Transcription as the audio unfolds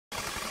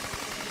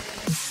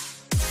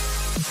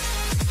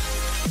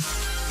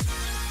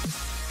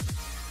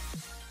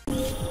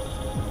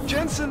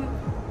Jensen,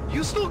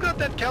 you still got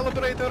that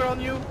calibrator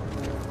on you?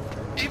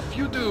 If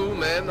you do,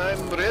 man,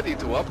 I'm ready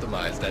to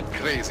optimize that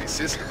crazy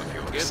system of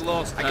yours. Get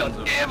lost, I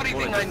got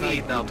everything I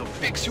need now to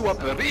fix you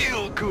up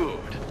real good.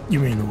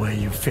 You mean the way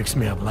you fixed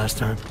me up last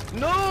time?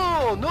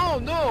 No, no,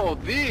 no.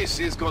 This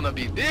is gonna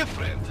be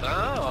different,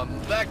 huh? On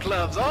Black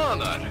Love's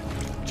honor.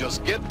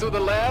 Just get to the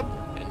lab,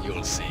 and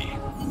you'll see.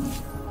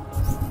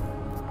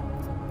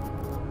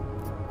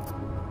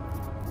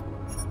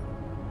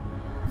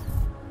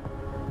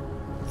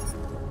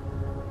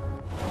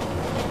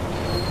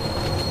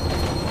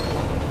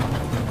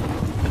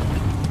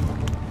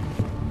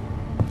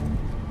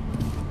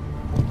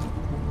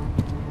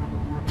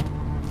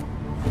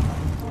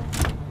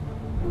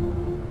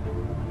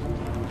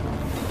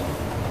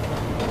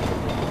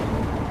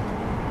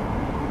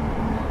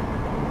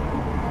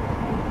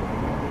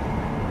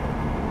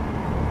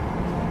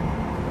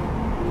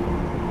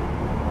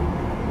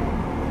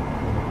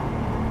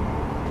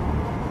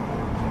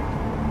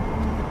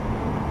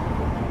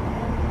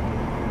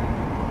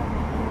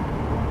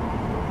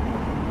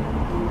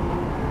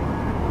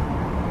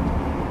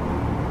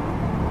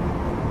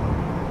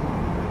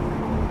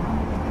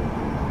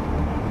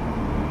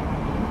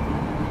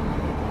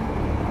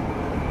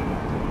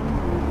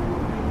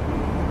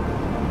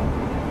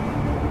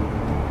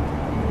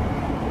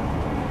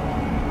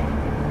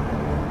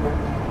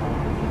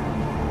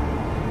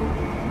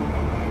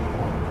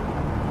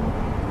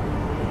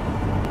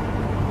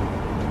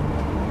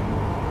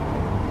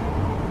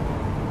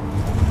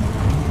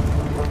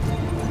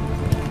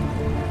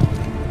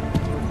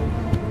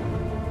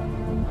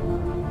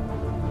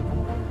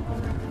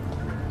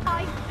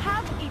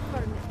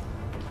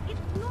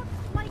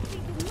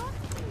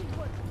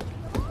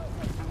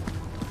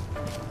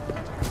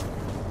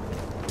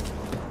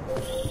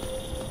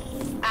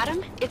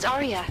 It's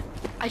Arya.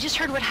 I just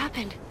heard what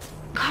happened.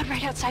 God,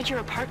 right outside your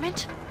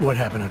apartment? What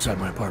happened outside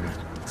my apartment?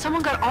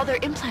 Someone got all their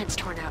implants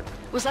torn out.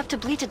 Was left to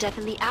bleed to death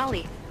in the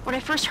alley. When I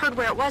first heard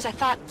where it was, I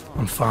thought...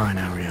 I'm fine,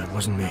 Arya. It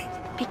wasn't me.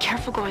 Be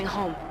careful going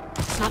home.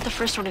 It's not the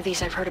first one of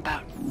these I've heard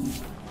about.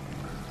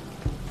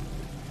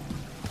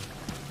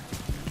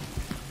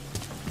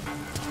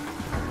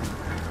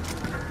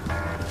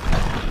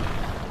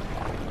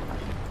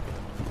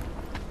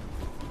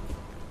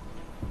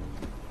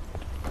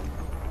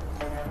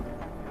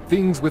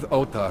 Things with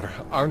Otar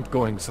aren't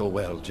going so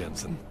well,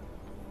 Jensen.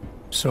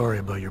 Sorry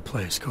about your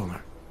place,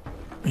 Koller.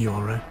 Are you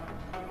alright?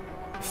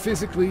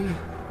 Physically,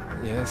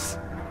 yes.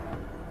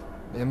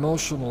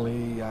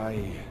 Emotionally,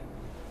 I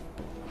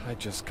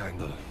just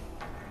kinda...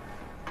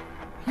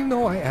 You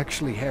know, I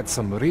actually had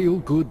some real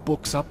good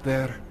books up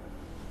there.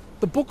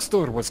 The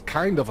bookstore was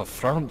kind of a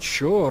front,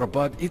 sure,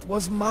 but it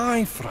was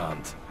my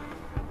front.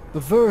 The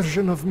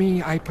version of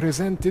me I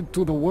presented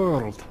to the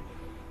world.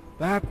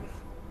 That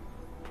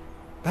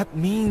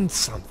means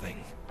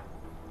something.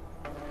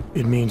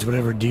 It means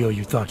whatever deal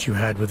you thought you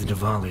had with the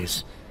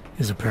Diwalis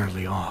is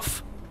apparently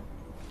off.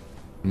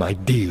 My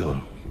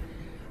deal?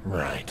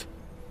 Right.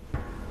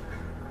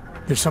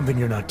 There's something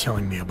you're not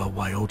telling me about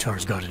why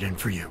Otar's got it in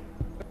for you.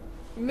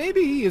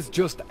 Maybe he is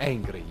just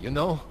angry, you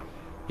know?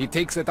 He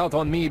takes it out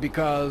on me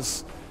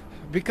because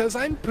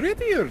I'm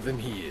prettier than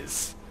he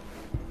is.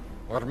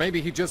 Or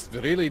maybe he just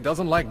really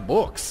doesn't like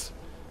books.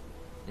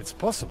 It's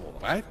possible,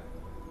 right?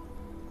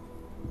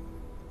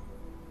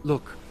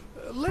 Look,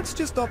 let's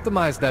just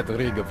optimize that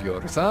rig of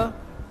yours, huh?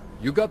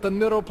 You got the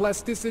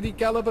neuroplasticity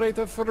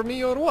calibrator for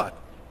me or what?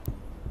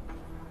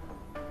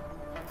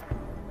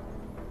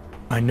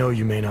 I know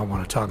you may not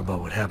want to talk about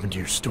what happened to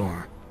your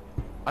store.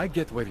 I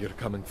get where you're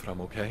coming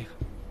from, okay?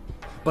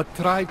 But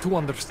try to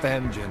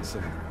understand,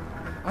 Jensen.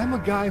 I'm a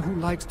guy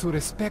who likes to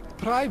respect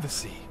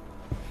privacy.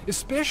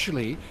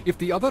 Especially if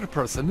the other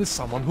person is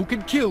someone who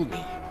can kill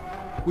me.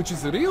 Which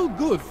is real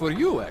good for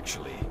you,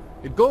 actually.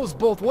 It goes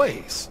both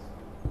ways.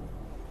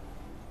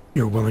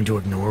 You're willing to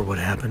ignore what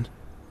happened?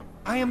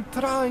 I am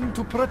trying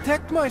to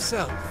protect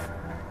myself.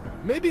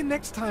 Maybe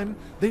next time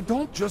they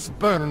don't just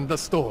burn the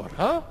store,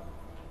 huh?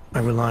 I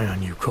rely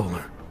on you,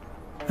 Koller.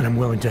 And I'm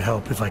willing to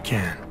help if I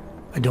can.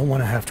 I don't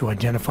want to have to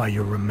identify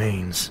your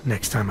remains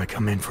next time I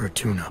come in for a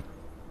tune-up.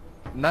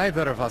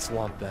 Neither of us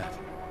want that.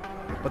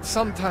 But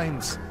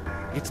sometimes,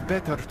 it's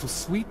better to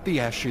sweep the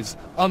ashes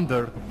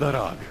under the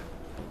rug.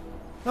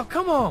 Now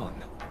come on!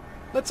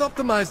 Let's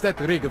optimize that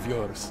rig of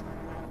yours.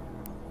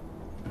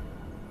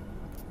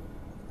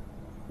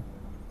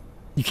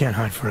 You can't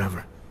hide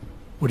forever.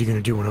 What are you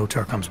gonna do when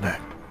Otar comes back?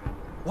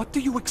 What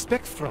do you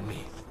expect from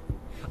me?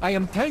 I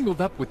am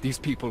tangled up with these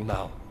people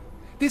now.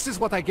 This is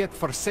what I get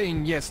for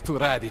saying yes to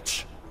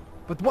Radic.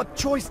 But what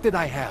choice did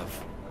I have?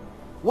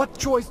 What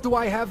choice do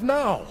I have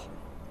now?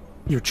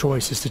 Your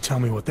choice is to tell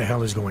me what the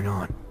hell is going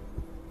on.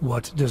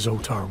 What does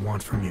Otar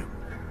want from you?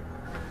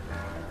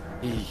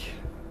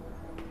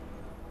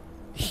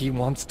 He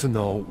wants to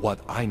know what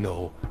I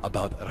know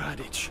about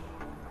Radic.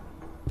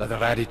 That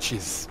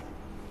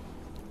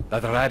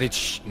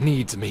Radic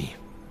needs me.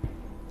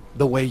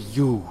 The way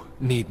you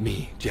need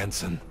me,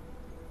 Jensen.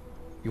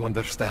 You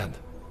understand?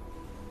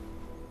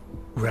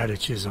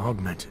 Radic is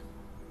augmented.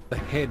 The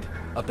head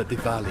of the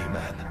Diwali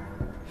man.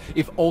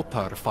 If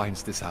Otar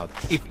finds this out,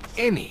 if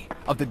any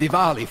of the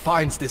Diwali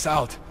finds this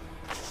out,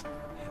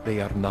 they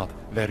are not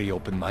very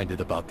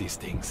open-minded about these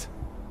things.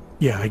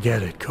 Yeah, I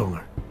get it,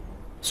 Koller.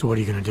 So what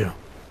are you gonna do?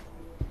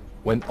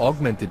 When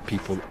augmented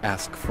people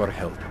ask for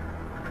help,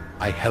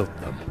 I help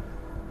them.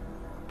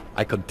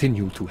 I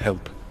continue to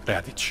help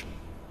Ravage.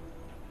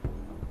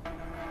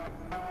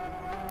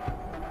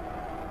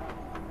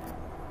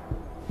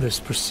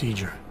 This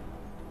procedure.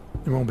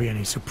 There won't be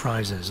any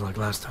surprises like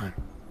last time.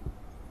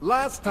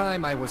 Last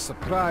time I was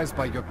surprised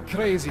by your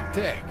crazy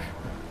tech.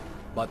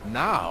 But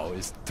now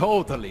is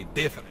totally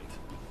different.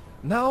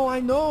 Now I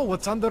know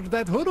what's under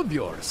that hood of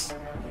yours.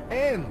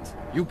 And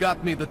you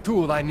got me the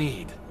tool I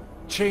need.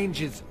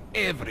 Changes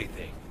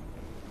everything.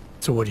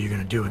 So what are you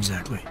gonna do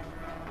exactly?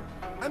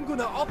 I'm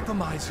gonna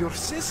optimize your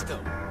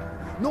system.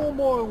 No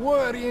more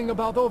worrying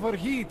about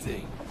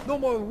overheating. No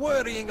more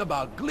worrying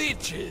about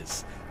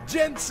glitches.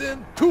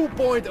 Jensen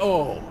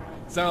 2.0.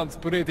 Sounds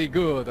pretty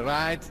good,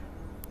 right?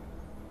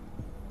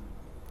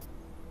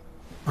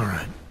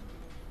 Alright.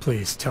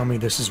 Please, tell me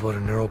this is what a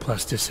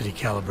neuroplasticity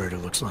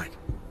calibrator looks like.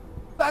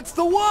 That's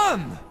the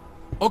one!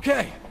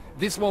 Okay,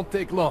 this won't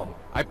take long,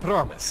 I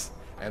promise.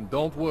 And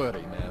don't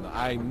worry, man,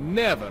 I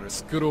never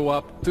screw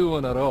up 2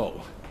 in a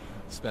row.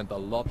 Spent a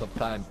lot of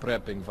time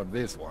prepping for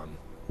this one.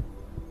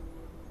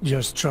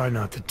 Just try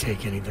not to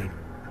take anything.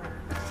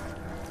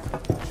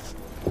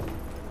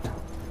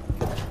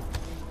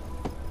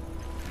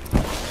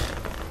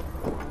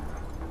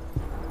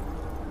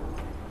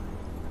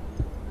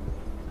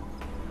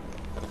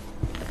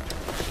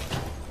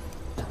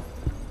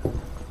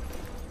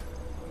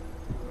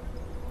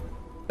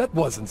 That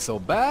wasn't so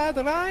bad,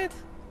 right?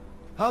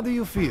 How do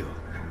you feel?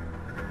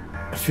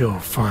 I feel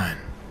fine.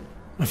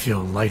 I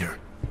feel lighter.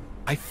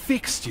 I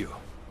fixed you.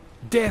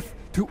 Death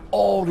to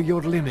all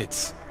your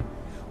limits.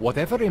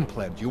 Whatever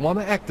implant you want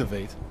to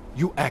activate,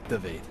 you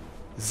activate.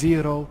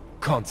 0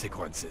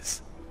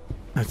 consequences.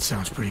 That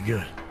sounds pretty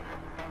good.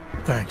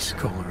 Thanks,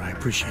 Koller. I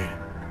appreciate it.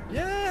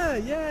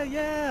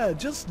 Yeah.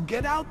 Just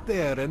get out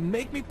there and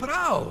make me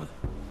proud.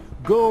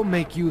 Go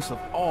make use of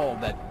all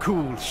that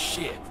cool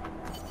shit.